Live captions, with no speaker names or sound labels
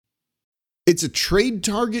It's a trade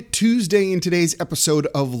target Tuesday in today's episode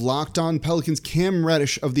of Locked On Pelicans. Cam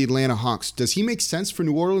Reddish of the Atlanta Hawks. Does he make sense for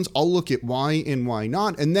New Orleans? I'll look at why and why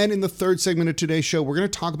not. And then in the third segment of today's show, we're going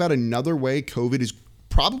to talk about another way COVID is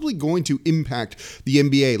probably going to impact the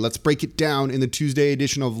NBA. Let's break it down in the Tuesday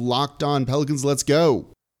edition of Locked On Pelicans. Let's go.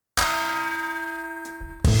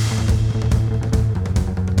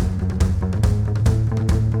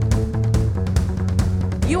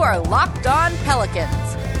 You are Locked On Pelicans,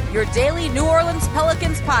 your daily New Orleans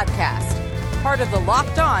Pelicans podcast, part of the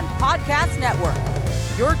Locked On Podcast Network,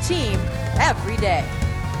 your team every day.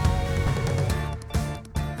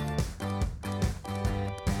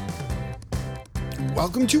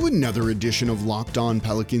 Welcome to another edition of Locked On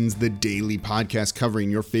Pelicans, the daily podcast covering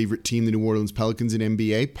your favorite team, the New Orleans Pelicans and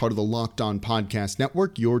NBA, part of the Locked On Podcast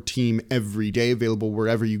Network, your team every day, available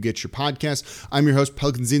wherever you get your podcasts. I'm your host,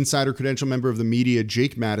 Pelicans Insider, credential member of the media,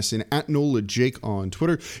 Jake Madison, at NOLA Jake on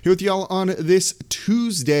Twitter. Here with y'all on this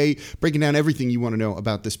Tuesday, breaking down everything you want to know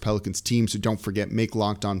about this Pelicans team. So don't forget, make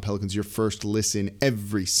Locked On Pelicans your first listen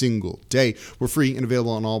every single day. We're free and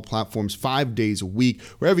available on all platforms 5 days a week,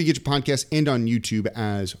 wherever you get your podcasts, and on YouTube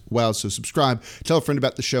as well. So subscribe, tell a friend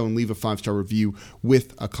about the show, and leave a 5-star review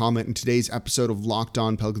with a comment. In today's episode of Locked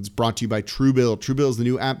On Pelicans, brought to you by Truebill. Truebill is the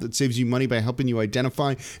new app that saves you money by helping you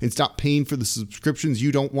identify and stop paying for the subscriptions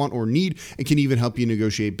you don't want or need, and can even help you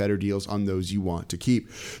negotiate better deals on those you want to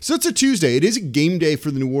keep. So it's a Tuesday. It is a game day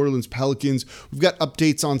for the New Orleans Pelicans. We've got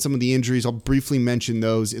updates on some of the injuries. I'll briefly mention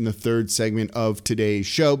those in the third segment of today's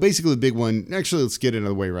show. Basically, the big one, actually, let's get it out of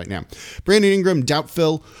the way right now. Brandon Ingram,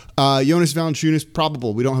 doubtful. Jonas Valanciunas,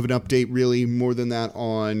 probable. We don't have an update really more than that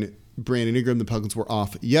on Brandon Ingram. The Pelicans were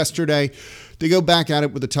off yesterday. They go back at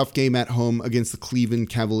it with a tough game at home against the Cleveland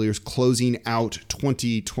Cavaliers, closing out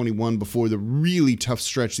 2021 before the really tough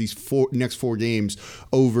stretch, these next four games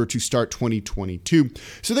over to start 2022.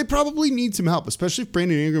 So they probably need some help, especially if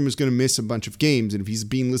Brandon Ingram is going to miss a bunch of games. And if he's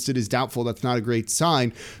being listed as doubtful, that's not a great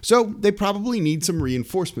sign. So they probably need some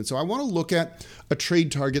reinforcement. So I want to look at a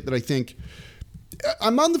trade target that I think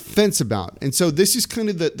I'm on the fence about. And so this is kind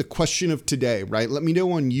of the question of today, right? Let me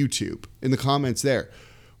know on YouTube in the comments there.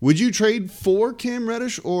 Would you trade for Cam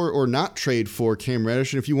Reddish or not trade for Cam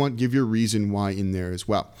Reddish? And if you want, give your reason why in there as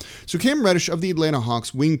well. So Cam Reddish of the Atlanta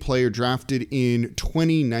Hawks, wing player, drafted in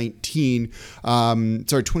 2018.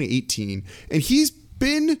 And he's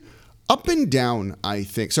been up and down, I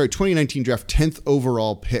think. 2019 draft, 10th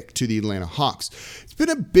overall pick to the Atlanta Hawks. It's been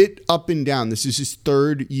a bit up and down. This is his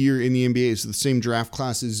third year in the NBA. So the same draft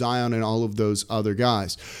class as Zion and all of those other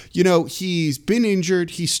guys. You know, he's been injured.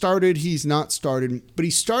 He started, he's not started, but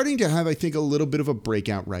he's starting to have, I think, a little bit of a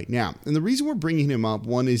breakout right now. And the reason we're bringing him up,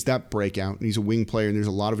 one is that breakout, and he's a wing player, and there's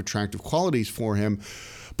a lot of attractive qualities for him.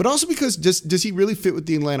 But also because does he really fit with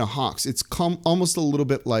the Atlanta Hawks? It's almost a little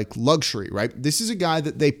bit like luxury, right? This is a guy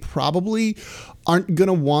that they probably aren't going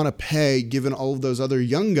to want to pay given all of those other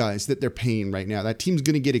young guys that they're paying right now. That team's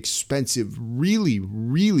going to get expensive really,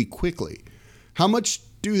 really quickly. How much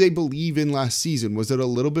do they believe in last season? Was it a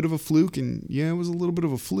little bit of a fluke? And yeah, it was a little bit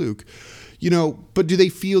of a fluke. You know, but do they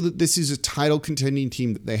feel that this is a title contending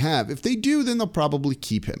team that they have? If they do, then they'll probably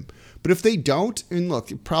keep him. But if they don't, and look,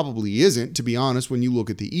 it probably isn't, to be honest, when you look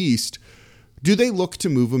at the East, do they look to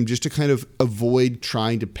move him just to kind of avoid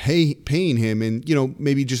trying to paying him and, you know,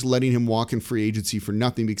 maybe just letting him walk in free agency for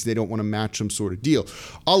nothing because they don't want to match some sort of deal?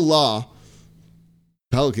 A la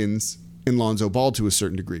Pelicans and Lonzo Ball to a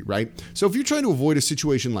certain degree, right? So if you're trying to avoid a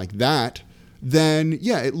situation like that, then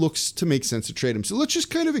yeah, it looks to make sense to trade him. So let's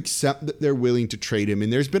just kind of accept that they're willing to trade him.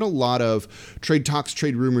 And there's been a lot of trade talks,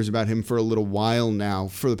 trade rumors about him for a little while now,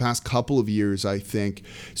 for the past couple of years, I think.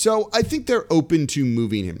 So I think they're open to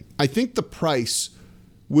moving him. I think the price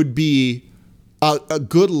would be a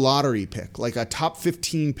good lottery pick, like a top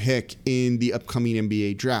 15 pick in the upcoming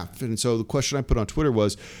NBA draft. And so the question I put on Twitter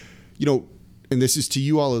was, you know, and this is to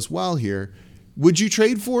you all as well here, would you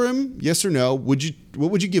trade for him? Yes or no?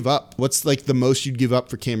 What would you give up? What's like the most you'd give up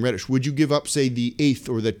for Cam Reddish? Would you give up, say, the 8th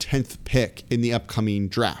or the 10th pick in the upcoming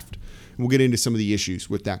draft? And we'll get into some of the issues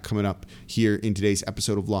with that coming up here in today's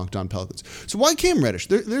episode of Locked On Pelicans. So why Cam Reddish?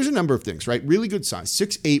 There's a number of things, right? Really good size,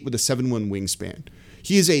 6'8" with a 7'1" wingspan.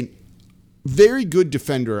 He is a very good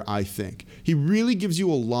defender, I think. He really gives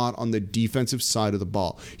you a lot on the defensive side of the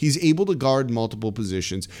ball. He's able to guard multiple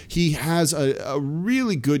positions. He has a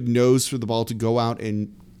really good nose for the ball to go out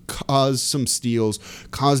and cause some steals,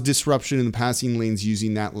 cause disruption in the passing lanes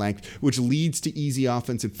using that length, which leads to easy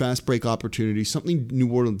offense and fast break opportunities, something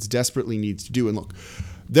New Orleans desperately needs to do. And look,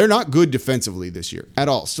 they're not good defensively this year at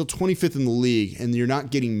all. Still 25th in the league, and you're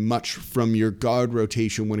not getting much from your guard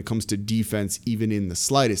rotation when it comes to defense, even in the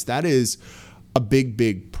slightest. That is a big,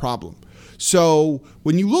 big problem. So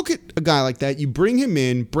when you look at a guy like that, you bring him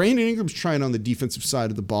in. Brandon Ingram's trying on the defensive side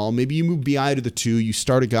of the ball. Maybe you move BI to the 2. You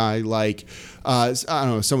start a guy like,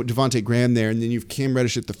 Devontae Graham there, and then you have Cam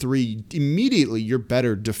Reddish at the 3. Immediately, you're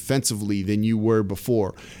better defensively than you were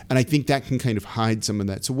before. And I think that can kind of hide some of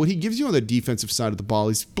that. So what he gives you on the defensive side of the ball,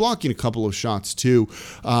 he's blocking a couple of shots too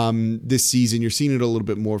this season. You're seeing it a little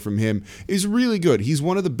bit more from him. Is really good. He's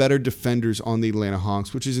one of the better defenders on the Atlanta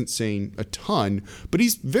Hawks, which isn't saying a ton, but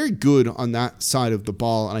he's very good on that side of the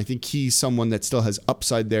ball, and I think he's someone that still has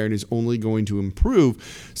upside there and is only going to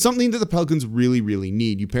improve, something that the Pelicans really, really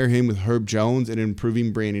need. You pair him with Herb Jones and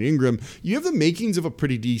improving Brandon Ingram, you have the makings of a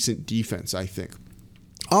pretty decent defense, I think.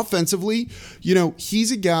 Offensively,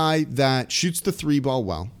 he's a guy that shoots the 3 ball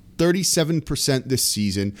well. 37% this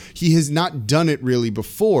season. He has not done it really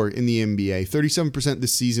before in the NBA. 37%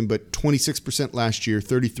 this season, but 26% last year,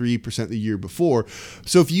 33% the year before.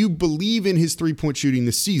 So if you believe in his 3-point shooting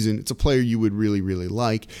this season, it's a player you would really, really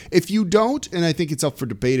like. If you don't, and I think it's up for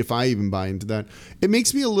debate if I even buy into that, it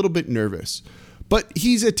makes me a little bit nervous. But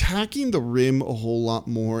he's attacking the rim a whole lot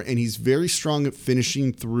more, and he's very strong at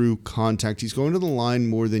finishing through contact. He's going to the line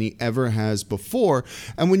more than he ever has before.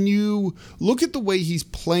 And when you look at the way he's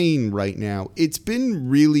playing right now, it's been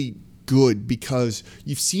really good because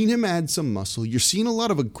you've seen him add some muscle. You're seeing a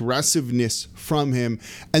lot of aggressiveness from him,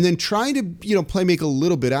 and then trying to, play make a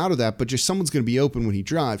little bit out of that, but just someone's going to be open when he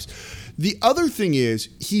drives. The other thing is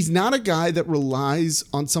he's not a guy that relies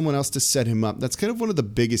on someone else to set him up. That's kind of one of the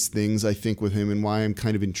biggest things I think with him and why I'm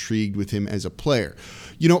kind of intrigued with him as a player.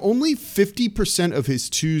 Only 50% of his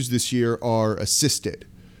 2s this year are assisted.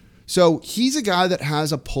 So he's a guy that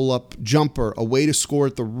has a pull-up jumper, a way to score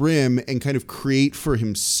at the rim and kind of create for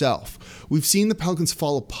himself. We've seen the Pelicans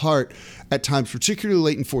fall apart at times, particularly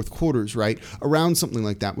late in fourth quarters, right? Around something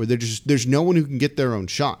like that, where there's no one who can get their own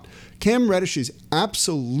shot. Cam Reddish is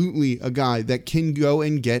absolutely a guy that can go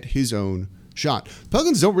and get his own shot.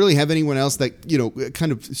 Pelicans don't really have anyone else that,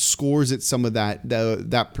 kind of scores at some of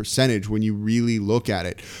that percentage when you really look at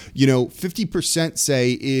it. 50%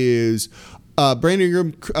 say is Brandon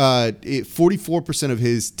Ingram, 44% of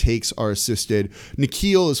his takes are assisted.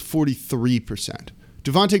 Nickeil is 43%.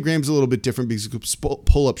 Devontae Graham's a little bit different because he's a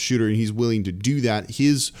pull-up shooter and he's willing to do that.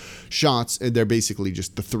 His shots, they're basically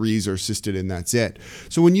just the 3s are assisted and that's it.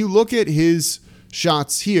 So when you look at his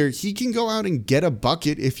shots here, he can go out and get a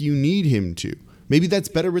bucket if you need him to. Maybe that's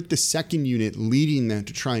better with the second unit leading that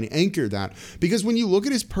to try and anchor that. Because when you look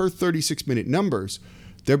at his per 36-minute numbers,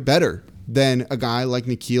 they're better than a guy like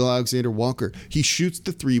Nickeil Alexander-Walker. He shoots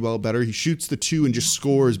the 3 well better. He shoots the 2 and just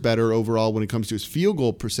scores better overall when it comes to his field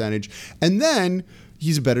goal percentage. And then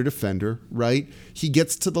he's a better defender, right? He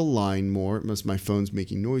gets to the line more. Unless my phone's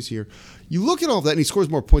making noise here. You look at all that, and he scores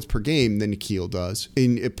more points per game than Nickeil does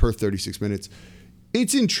per 36 minutes.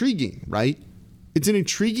 It's intriguing, right? It's an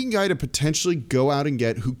intriguing guy to potentially go out and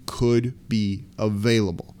get who could be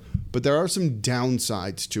available. But there are some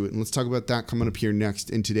downsides to it, and let's talk about that coming up here next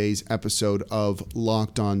in today's episode of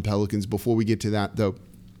Locked On Pelicans. Before we get to that, though,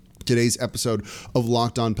 today's episode of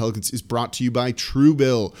Locked On Pelicans is brought to you by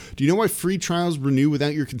Truebill. Do you know why free trials renew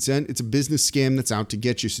without your consent? It's a business scam that's out to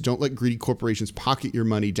get you, so don't let greedy corporations pocket your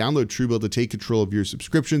money. Download Truebill to take control of your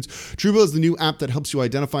subscriptions. Truebill is the new app that helps you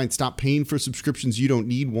identify and stop paying for subscriptions you don't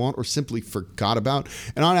need, want, or simply forgot about.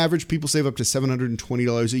 And on average, people save up to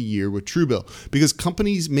 $720 a year with Truebill because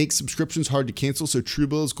companies make subscriptions hard to cancel, so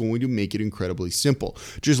Truebill is going to make it incredibly simple.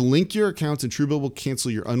 Just link your accounts and Truebill will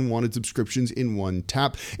cancel your unwanted subscriptions in one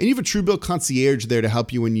tap. And you have a Truebill concierge there to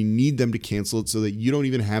help you when you need them to cancel it so that you don't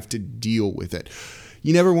even have to deal with it.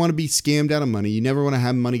 You never want to be scammed out of money. You never want to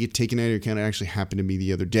have money get taken out of your account. It actually happened to me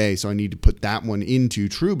the other day, so I need to put that one into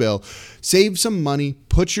Truebill. Save some money,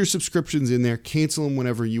 put your subscriptions in there, cancel them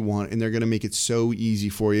whenever you want, and they're going to make it so easy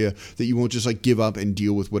for you that you won't just give up and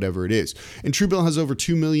deal with whatever it is. And Truebill has over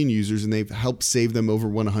 2 million users, and they've helped save them over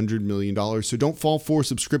 $100 million. So don't fall for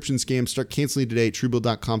subscription scams. Start canceling today at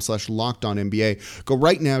Truebill.com/LockedOnNBA. Go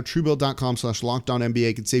right now,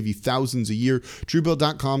 Truebill.com/LockedOnNBA can save you thousands a year.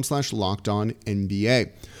 Truebill.com/LockedOnNBA. All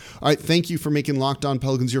right, thank you for making Locked On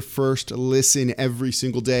Pelicans your first listen every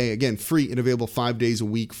single day. Again, free and available 5 days a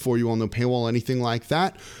week for you all. No paywall, anything like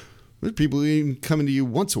that. There's people even coming to you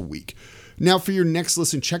once a week. Now, for your next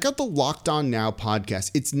listen, check out the Locked On Now podcast.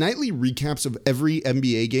 It's nightly recaps of every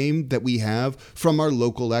NBA game that we have from our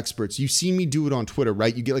local experts. You've seen me do it on Twitter,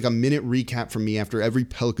 right? You get a minute recap from me after every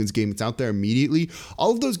Pelicans game. It's out there immediately. All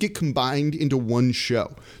of those get combined into one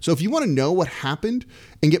show. So if you want to know what happened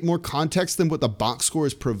and get more context than what the box score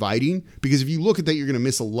is providing, because if you look at that, you're going to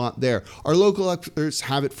miss a lot there. Our local experts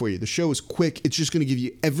have it for you. The show is quick. It's just going to give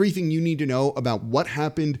you everything you need to know about what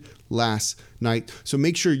happened last night. So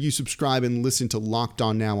make sure you subscribe and listen to Locked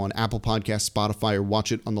On Now on Apple Podcasts, Spotify, or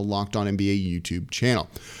watch it on the Locked On NBA YouTube channel.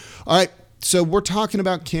 All right. So we're talking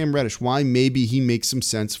about Cam Reddish, why maybe he makes some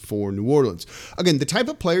sense for New Orleans. Again, the type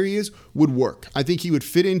of player he is would work. I think he would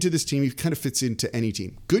fit into this team. He kind of fits into any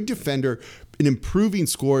team. Good defender, an improving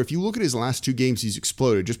scorer. If you look at his last 2 games, he's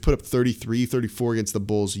exploded. Just put up 33, 34 against the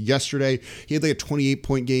Bulls yesterday. He had like a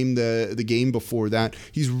 28-point game the game before that.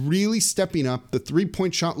 He's really stepping up. The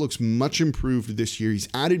 3-point shot looks much improved this year. He's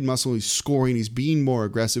added muscle. He's scoring. He's being more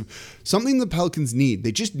aggressive. Something the Pelicans need.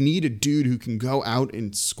 They just need a dude who can go out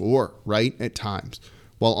and score, right, at times,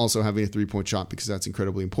 while also having a 3-point shot, because that's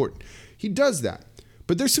incredibly important. He does that.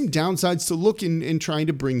 But there's some downsides to look in trying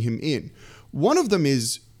to bring him in. One of them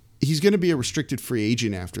is he's going to be a restricted free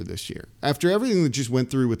agent after this year. After everything that just went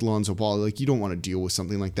through with Lonzo Ball, like, you don't want to deal with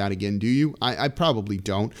something like that again, do you? I probably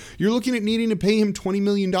don't. You're looking at needing to pay him $20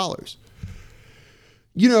 million.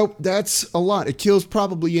 You know, that's a lot. It kills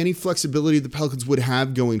probably any flexibility the Pelicans would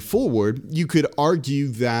have going forward. You could argue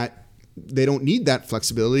that they don't need that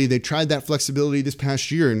flexibility. They tried that flexibility this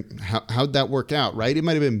past year, and how'd that work out, right? It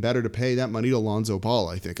might have been better to pay that money to Lonzo Ball,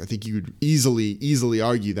 I think. I think you could easily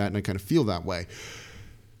argue that, and I kind of feel that way.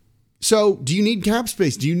 So do you need cap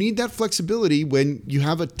space? Do you need that flexibility when you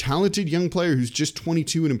have a talented young player who's just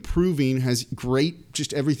 22 and improving, has great,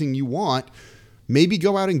 just everything you want? Maybe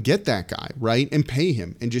go out and get that guy, right? And pay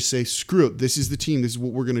him and just say, screw it. This is the team. This is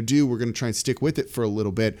what we're going to do. We're going to try and stick with it for a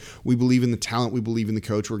little bit. We believe in the talent. We believe in the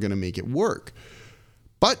coach. We're going to make it work.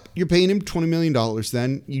 But you're paying him $20 million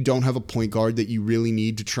then. You don't have a point guard that you really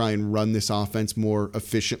need to try and run this offense more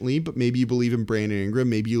efficiently, but maybe you believe in Brandon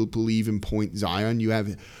Ingram. Maybe you believe in Point Zion. You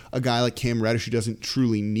have a guy like Cam Reddish who doesn't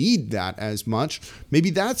truly need that as much.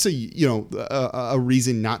 Maybe that's a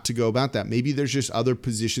reason not to go about that. Maybe there's just other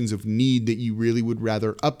positions of need that you really would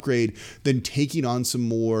rather upgrade than taking on some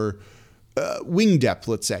more wing depth,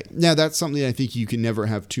 let's say. Now, that's something I think you can never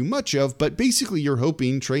have too much of, but basically you're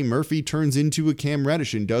hoping Trey Murphy turns into a Cam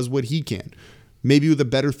Reddish and does what he can. Maybe with a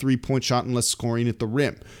better 3-point shot and less scoring at the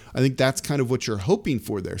rim. I think that's kind of what you're hoping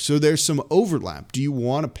for there. So there's some overlap. Do you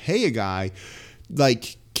want to pay a guy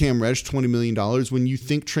like Cam Reddish $20 million when you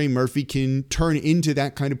think Trey Murphy can turn into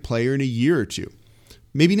that kind of player in a year or two?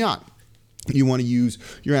 Maybe not. You want to use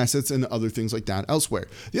your assets and other things like that elsewhere.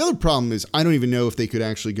 The other problem is I don't even know if they could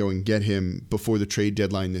actually go and get him before the trade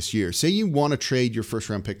deadline this year. Say you want to trade your first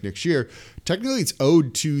round pick next year. Technically, it's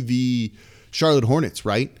owed to the Charlotte Hornets,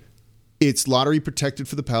 right? It's lottery protected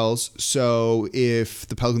for the Pels. So if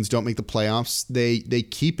the Pelicans don't make the playoffs, they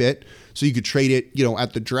keep it. So you could trade it,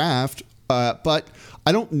 at the draft. But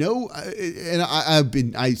I don't know. And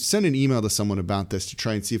I sent an email to someone about this to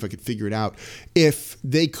try and see if I could figure it out. If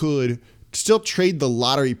they could still trade the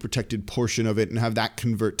lottery protected portion of it and have that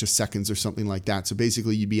convert to seconds or something like that. So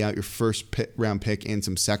basically you'd be out your first round pick and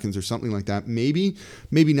some seconds or something like that. Maybe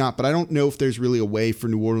not, but I don't know if there's really a way for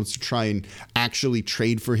New Orleans to try and actually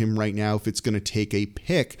trade for him right now if it's going to take a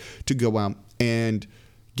pick to go out and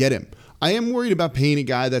get him. I am worried about paying a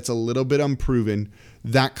guy that's a little bit unproven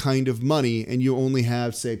that kind of money, and you only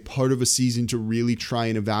have, say, part of a season to really try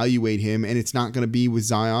and evaluate him, and it's not going to be with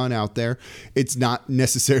Zion out there. It's not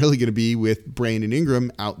necessarily going to be with Brandon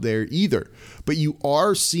Ingram out there either. But you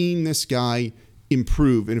are seeing this guy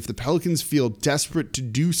improve, and if the Pelicans feel desperate to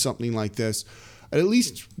do something like this, I'd at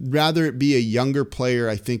least rather it be a younger player,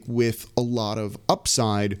 I think, with a lot of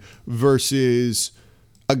upside versus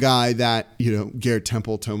a guy that, Garrett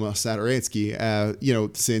Temple, Tomas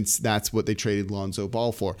Satoransky, since that's what they traded Lonzo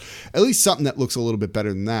Ball for. At least something that looks a little bit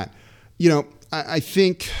better than that. I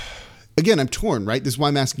think, again, I'm torn, right? This is why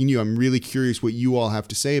I'm asking you. I'm really curious what you all have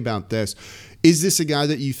to say about this. Is this a guy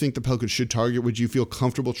that you think the Pelicans should target? Would you feel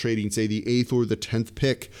comfortable trading, say, the 8th or the 10th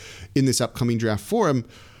pick in this upcoming draft for him?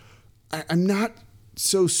 I'm not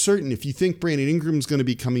so certain. If you think Brandon Ingram's going to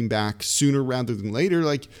be coming back sooner rather than later,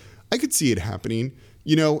 I could see it happening.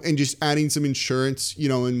 And just adding some insurance,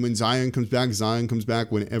 and when Zion comes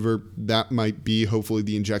back whenever that might be. Hopefully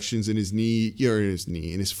the injections in his knee,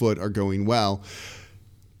 in his foot are going well.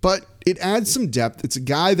 But it adds some depth. It's a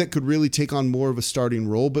guy that could really take on more of a starting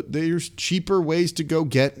role, but there's cheaper ways to go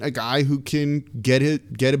get a guy who can get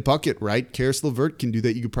a bucket, right? Karis LeVert can do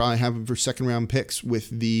that. You could probably have him for second-round picks with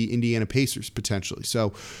the Indiana Pacers, potentially.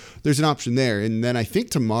 So there's an option there. And then I think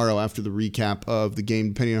tomorrow, after the recap of the game,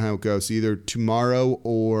 depending on how it goes, either tomorrow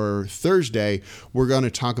or Thursday, we're going to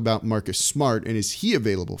talk about Marcus Smart and is he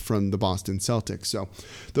available from the Boston Celtics. So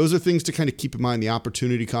those are things to kind of keep in mind. The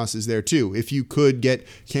opportunity cost is there too. If you could get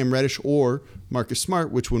Cam Reddish or Marcus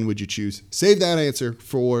Smart, which one would you choose? Save that answer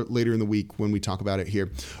for later in the week when we talk about it here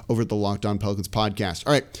over at the Locked On Pelicans podcast.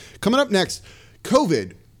 All right, coming up next,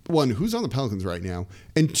 COVID one, who's on the Pelicans right now?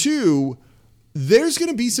 And two, there's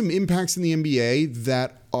going to be some impacts in the NBA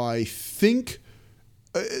that I think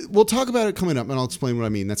we'll talk about it coming up, and I'll explain what I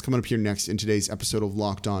mean. That's coming up here next in today's episode of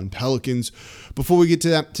Locked On Pelicans. Before we get to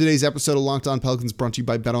that, today's episode of Locked On Pelicans brought to you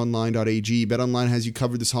by BetOnline.ag. BetOnline has you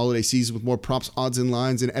covered this holiday season with more props, odds, and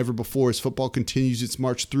lines than ever before as football continues its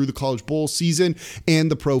march through the college bowl season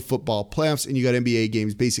and the pro football playoffs, and you got NBA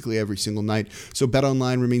games basically every single night. So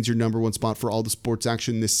BetOnline remains your number one spot for all the sports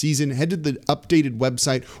action this season. Head to the updated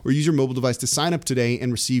website or use your mobile device to sign up today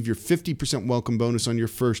and receive your 50% welcome bonus on your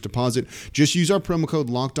first deposit. Just use our promo code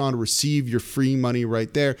Locked On to receive your free money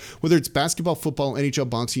right there. Whether it's basketball, football, NHL,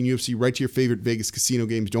 boxing, UFC, right to your favorite Vegas casino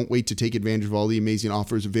games, don't wait to take advantage of all the amazing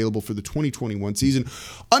offers available for the 2021 season.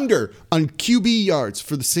 Under on QB yards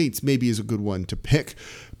for the Saints maybe is a good one to pick.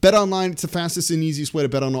 BetOnline, it's the fastest and easiest way to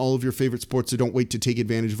bet on all of your favorite sports, so don't wait to take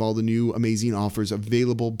advantage of all the new amazing offers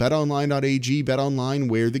available. BetOnline.ag, BetOnline,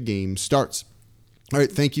 where the game starts. All right,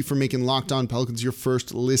 thank you for making Locked On Pelicans your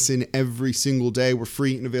first listen every single day. We're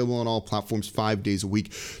free and available on all platforms 5 days a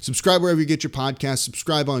week. Subscribe wherever you get your podcasts.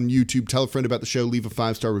 Subscribe on YouTube. Tell a friend about the show. Leave a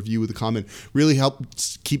 5-star review with a comment. Really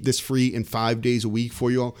helps keep this free and 5 days a week for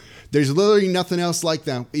you all. There's literally nothing else like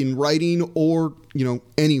that in writing or,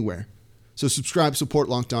 anywhere. So subscribe, support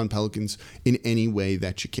Locked On Pelicans in any way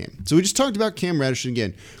that you can. So we just talked about Cam Reddish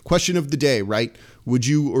again. Question of the day, right? Would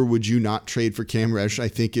you or would you not trade for Cam Reddish? I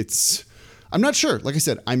think I'm not sure. Like I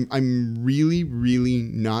said, I'm really, really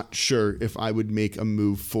not sure if I would make a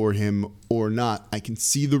move for him or not. I can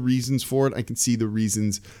see the reasons for it. I can see the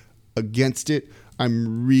reasons against it.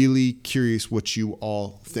 I'm really curious what you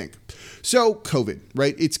all think. So COVID,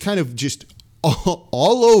 right? It's kind of just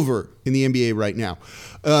all over in the NBA right now,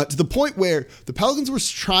 to the point where the Pelicans were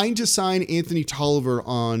trying to sign Anthony Tolliver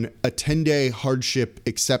on a 10-day hardship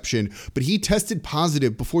exception, but he tested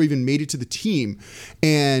positive before he even made it to the team,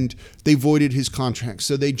 and they voided his contract.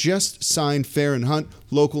 So they just signed Farron Hunt,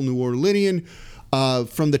 local New Orleanian,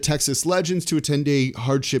 from the Texas Legends to a 10-day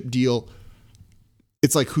hardship deal.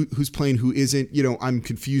 It's like who's playing, who isn't. I'm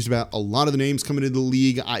confused about a lot of the names coming into the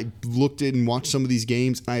league. I looked at and watched some of these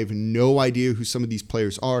games. I have no idea who some of these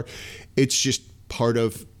players are. It's just part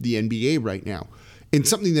of the NBA right now. And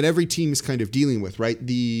something that every team is kind of dealing with, right?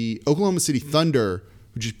 The Oklahoma City Thunder,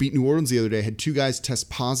 who just beat New Orleans the other day, had 2 guys test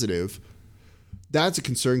positive. That's a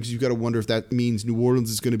concern because you've got to wonder if that means New Orleans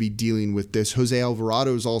is going to be dealing with this. Jose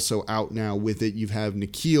Alvarado is also out now with it. You have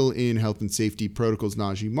Nikhil in health and safety protocols,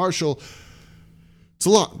 Najee Marshall. It's a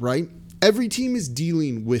lot, right? Every team is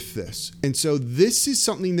dealing with this. And so this is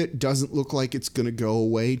something that doesn't look like it's going to go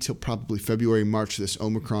away till probably February, March, this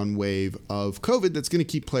Omicron wave of COVID that's going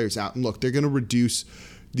to keep players out. And look, they're going to reduce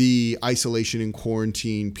the isolation and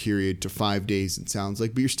quarantine period to 5 days, it sounds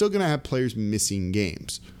like, but you're still going to have players missing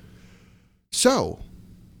games. So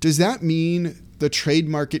does that mean the trade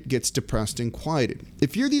market gets depressed and quieted?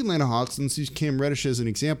 If you're the Atlanta Hawks, and let's use Cam Reddish as an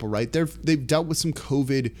example, right? They've dealt with some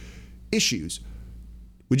COVID issues.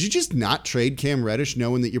 Would you just not trade Cam Reddish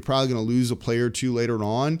knowing that you're probably going to lose a player or two later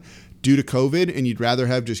on due to COVID, and you'd rather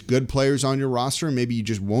have just good players on your roster, and maybe you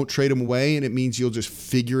just won't trade him away, and it means you'll just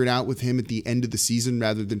figure it out with him at the end of the season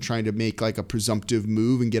rather than trying to make like a presumptive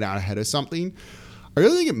move and get out ahead of something? I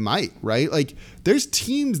really think it might, right? Like, there's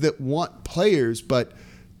teams that want players, but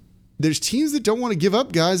there's teams that don't want to give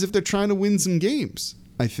up guys if they're trying to win some games,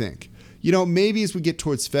 I think. Maybe as we get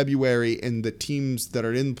towards February and the teams that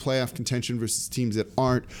are in playoff contention versus teams that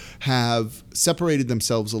aren't have separated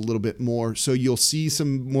themselves a little bit more. So you'll see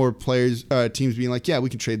some more players, teams being like, yeah,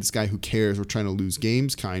 we can trade this guy. Who cares? We're trying to lose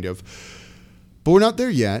games, kind of. But we're not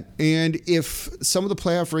there yet. And if some of the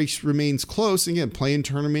playoff race remains close, again, play-in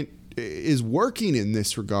tournament is working in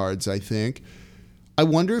this regards, I think. I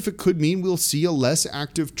wonder if it could mean we'll see a less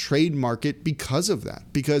active trade market because of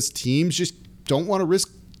that. Because teams just don't want to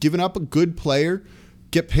risk giving up a good player,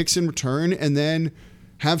 get picks in return, and then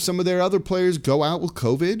have some of their other players go out with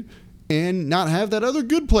COVID and not have that other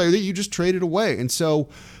good player that you just traded away. And so,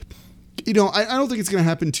 I don't think it's going to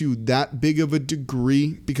happen to that big of a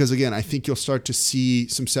degree because, again, I think you'll start to see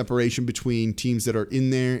some separation between teams that are in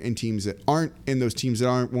there and teams that aren't, and those teams that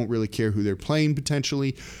aren't won't really care who they're playing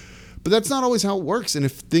potentially. But that's not always how it works. And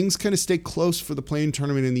if things kind of stay close for the play-in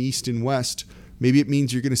tournament in the East and West, maybe it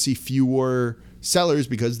means you're going to see fewer sellers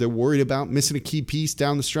because they're worried about missing a key piece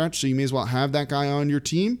down the stretch. So you may as well have that guy on your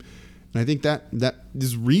team. And I think that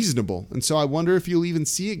is reasonable. And so I wonder if you'll even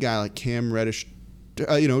see a guy like Cam Reddish,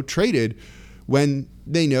 traded when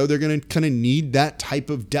they know they're going to kind of need that type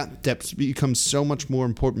of depth. Depth becomes so much more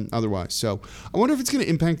important otherwise. So I wonder if it's going to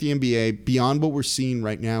impact the NBA beyond what we're seeing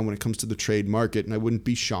right now when it comes to the trade market. And I wouldn't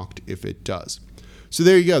be shocked if it does. So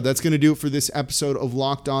there you go. That's going to do it for this episode of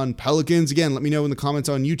Locked On Pelicans. Again, let me know in the comments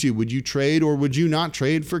on YouTube. Would you trade or would you not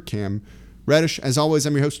trade for Cam Reddish? As always,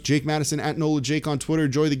 I'm your host, Jake Madison, at Nola Jake on Twitter.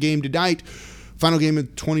 Enjoy the game tonight. Final game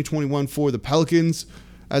of 2021 for the Pelicans.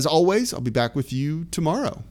 As always, I'll be back with you tomorrow.